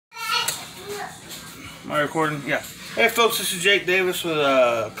Am I recording? Yeah. Hey folks, this is Jake Davis with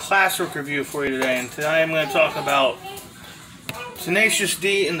a classic review for you today, and today I'm going to talk about Tenacious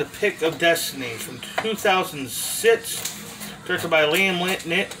D and the Pick of Destiny from 2006, directed by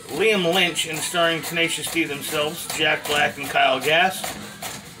Liam Lynch and starring Tenacious D themselves, Jack Black and Kyle Gass,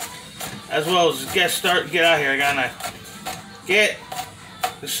 as well as guest star. Get out of here! I got a knife.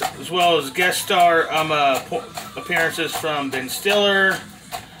 As well as guest star appearances from Ben Stiller,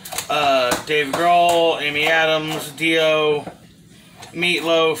 Dave Grohl, Amy Adams, Dio,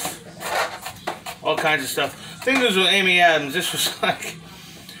 Meatloaf, all kinds of stuff. I think this was with Amy Adams. This was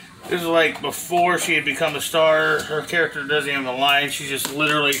like before she had become a star. Her character doesn't even have a line. She's just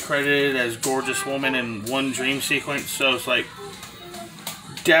literally credited as gorgeous woman in one dream sequence. So it's like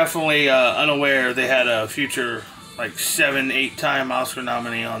definitely unaware they had a future like 7-8 time Oscar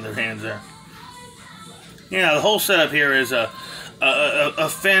nominee on their hands there. Yeah, the whole setup here is a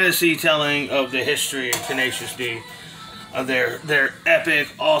fantasy telling of the history of Tenacious D, of their epic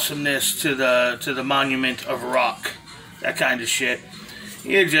awesomeness to the monument of rock, that kind of shit.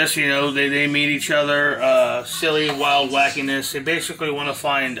 Yeah, just, you know, they meet each other, silly, wild wackiness. They basically want to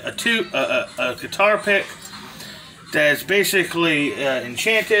find a guitar pick that's basically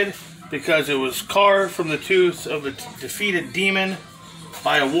enchanted because it was carved from the tooth of a defeated demon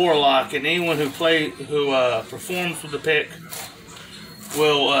by a warlock, and anyone who performs with the pick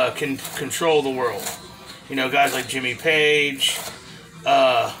will can control the world. You know, guys like Jimmy Page,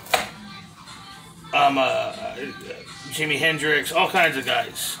 Jimi Hendrix, all kinds of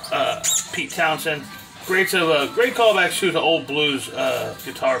guys. Pete Townsend. Great callbacks to old blues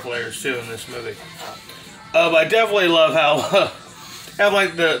guitar players too in this movie. But I definitely love how have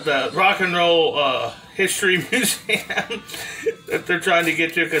like the rock and roll history museum that they're trying to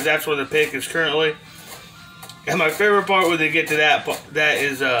get to, because that's where the pick is currently. And my favorite part when they get to that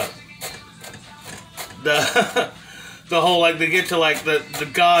is the whole, like, they get to like the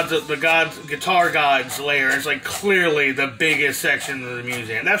guitar gods layer. It's like clearly the biggest section of the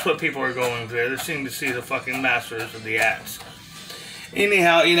museum. That's what people are going to. They're seeing to see the fucking masters of the acts.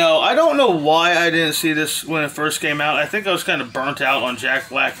 Anyhow, you know, I don't know why I didn't see this when it first came out. I think I was kind of burnt out on Jack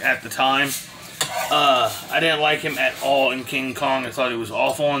Black at the time. I didn't like him at all in King Kong. I thought he was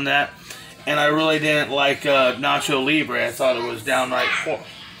awful in that. And I really didn't like Nacho Libre. I thought it was downright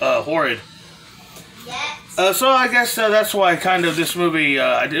horrid. So I guess that's why kind of this movie,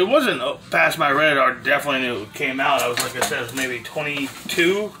 it wasn't past my radar. Definitely knew it came out. I was, like I said, it was maybe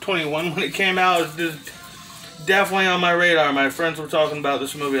 22, 21 when it came out. It was just definitely on my radar. My friends were talking about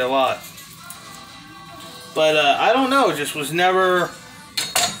this movie a lot. But I don't know. Just was never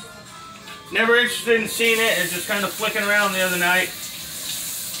interested in seeing it. It's just kind of flicking around the other night.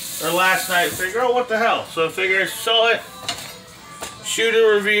 Or last night. Figure, oh, what the hell. So I figure I saw it. Shoot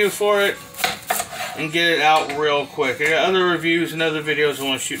a review for it. And get it out real quick. I got other reviews and other videos I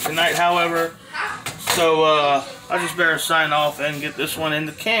want to shoot tonight, however. So I just better sign off and get this one in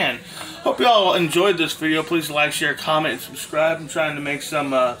the can. Hope you all enjoyed this video. Please like, share, comment, and subscribe. I'm trying to make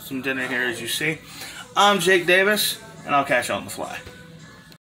some dinner here, as you see. I'm Jake Davis, and I'll catch you on the fly.